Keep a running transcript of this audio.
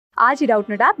आज ही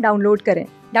Doubtnut app download करें।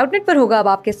 Doubtnut पर होगा अब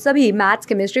आपके सभी मैथ्स,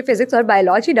 केमिस्ट्री, फिजिक्स और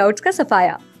बायोलॉजी डाउट्स का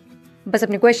सफाया। बस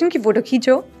अपने क्वेश्चन की फोटो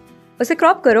खींचो, उसे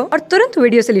क्रॉप करो और तुरंत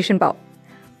वीडियो सोल्यूशन पाओ।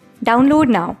 Download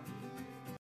now.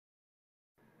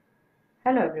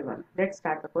 Hello everyone, let's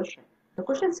start the question. The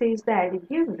question says that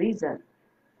give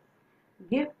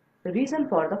reason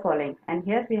for the following. And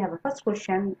here we have a first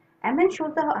question. Mn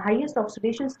shows the highest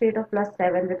oxidation state of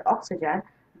 +7 with oxygen,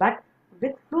 but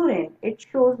with fluorine it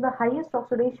shows the highest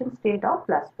oxidation state of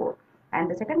 +4. And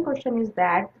the second question is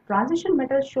that transition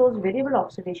metal shows variable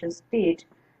oxidation state.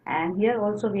 And here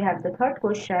also we have the third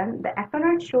question. The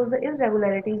actinoid shows the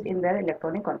irregularities in their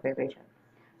electronic configuration.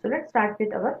 So let's start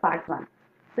with our part 1.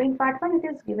 So in part 1 it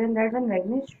is given that when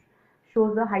manganese shows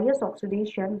the highest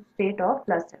oxidation state of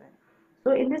 +7. So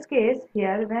in this case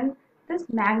here, when this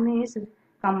manganese is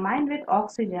combined with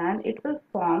oxygen, it will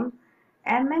form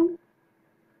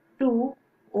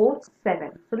Mn2O7.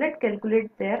 So let's calculate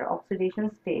their oxidation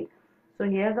state. So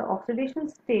here the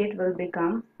oxidation state will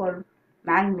become for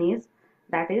manganese,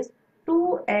 that is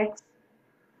 2x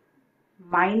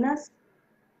minus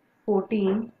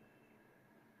 14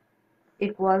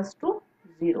 equals to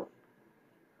 0.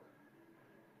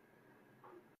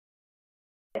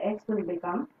 X will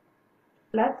become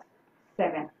plus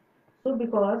 7. So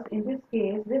because in this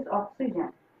case this oxygen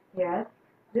here,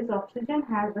 this oxygen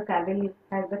has the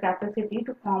capacity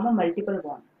to form a multiple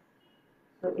bond.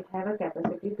 So it has a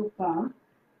capacity to form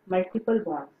multiple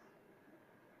bonds.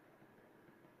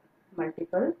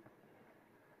 Multiple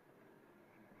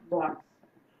bonds.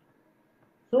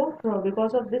 So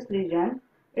because of this reason,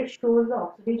 it shows the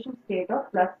oxidation state of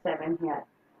 +7 here.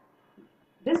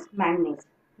 This manganese.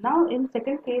 Now in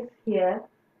second case here,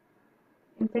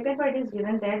 in second part is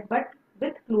given that but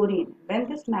with chlorine, when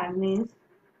this manganese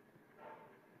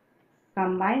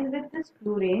combines with this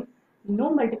fluorine, no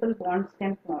multiple bonds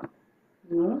can form.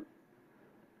 No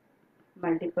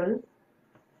multiple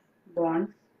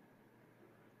bonds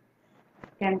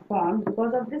can form.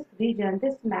 Because of this reason,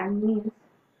 this manganese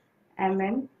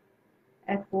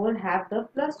MnF4 have the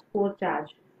 +4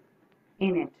 charge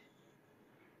in it.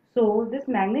 So this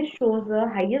manganese shows the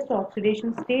highest oxidation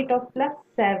state of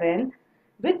 +7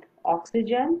 with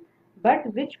oxygen, but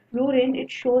with fluorine it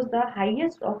shows the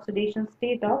highest oxidation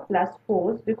state of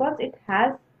 +4 because it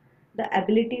has the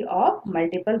ability of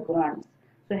multiple bonds.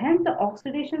 So hence the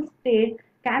oxidation state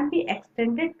can be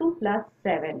extended to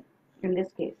 +7 in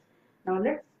this case. Now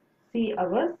let's see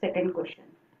our second question.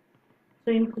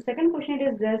 So in second question it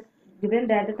is just given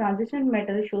that the transition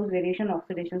metal shows variation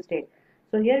oxidation state.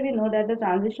 So here we know that the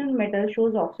transition metal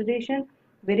shows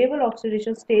variable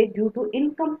oxidation state due to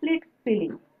incomplete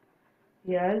filling.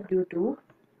 Here due to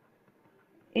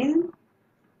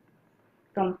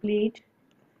incomplete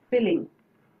filling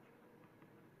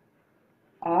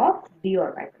of d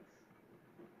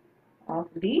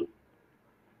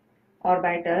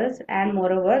orbitals, and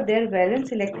moreover their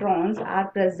valence electrons are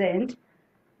present.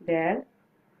 Their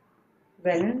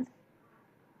valence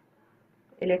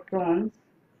electrons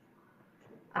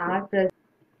are present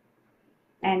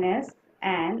ns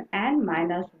and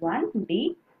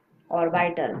n-1d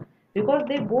orbital because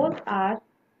they both are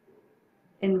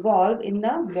involved in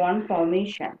the bond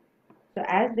formation, so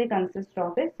as they consist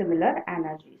of a similar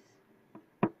energies,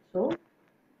 so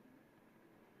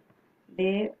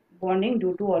they bonding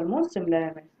due to almost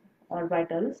similar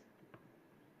orbitals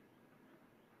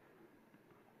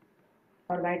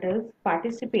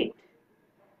participate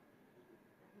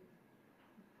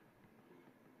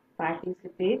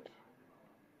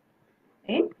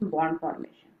in bond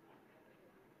formation.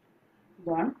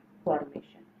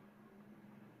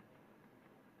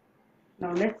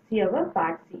 Now let's see our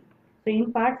part C. So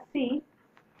in part C,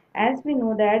 as we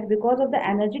know that because of the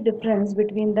energy difference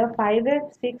between the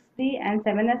 5f, 6d and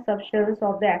 7s subshells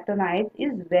of the actinides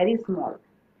is very small.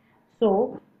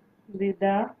 So with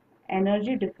the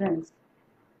energy difference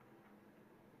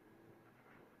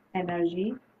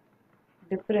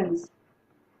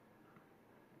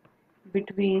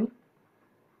between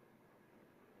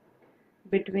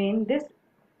this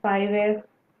 5f,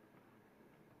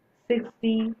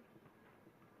 6d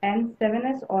and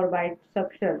 7s orbit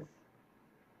subshells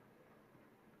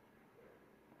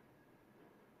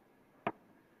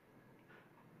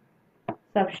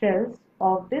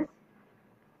of this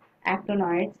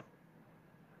actinoids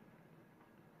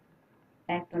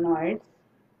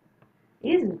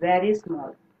is very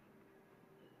small,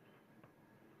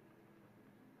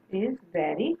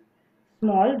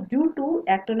 due to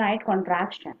actinide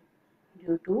contraction,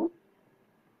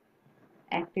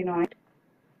 actinoid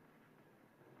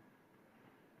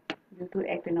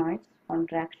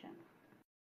contraction.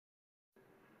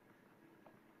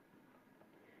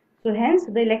 So hence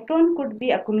the electron could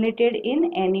be accumulated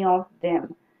in any of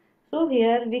them. So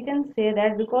here we can say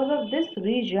that because of this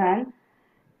region,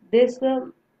 this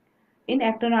in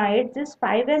actinoids, this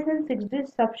 5s and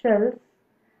 6d subshells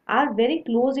are very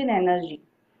close in energy,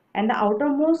 and the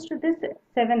outermost this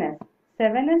 7s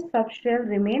subshell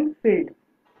remain filled.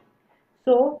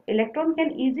 So electron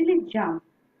can easily jump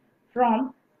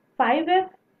from 5f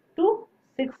to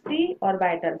 6d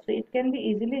orbital. So it can be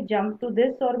easily jump to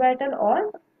this orbital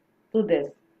or to this,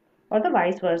 or the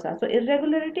vice versa. So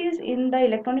irregularities in the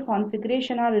electronic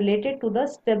configuration are related to the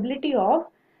stability of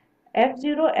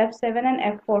F0, F7 and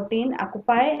F14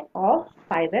 occupy of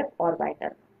 5f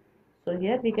orbital. So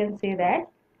here we can say that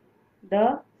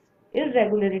the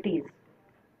irregularities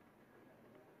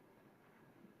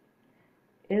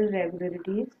in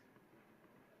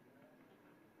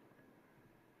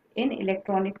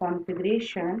electronic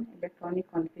configuration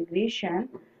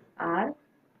are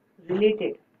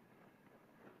related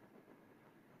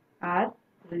are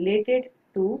related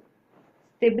to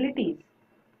stabilities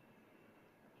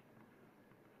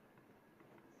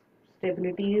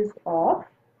of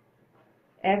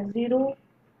F0,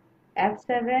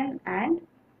 F7 and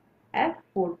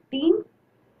F14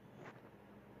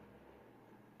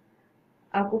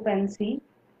 occupancy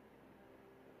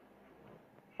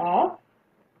of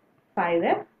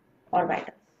 5f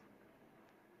orbitals.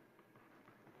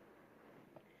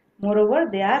 Moreover,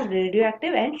 they are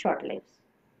radioactive and short-lived.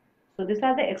 So these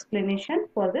are the explanation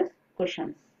for this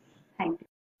questions. Thank you.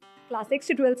 Class 6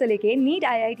 से 12 से लेके NEET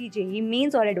IIT JEE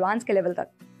mains और advance के level तक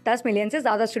 10 million से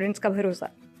ज़्यादा students का भरोसा।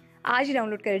 आज ही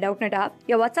डाउनलोड करें डाउटनेट ऐप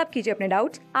या व्हाट्सएप कीजिए अपने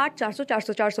डाउट्स 8400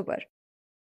 400 400 पर।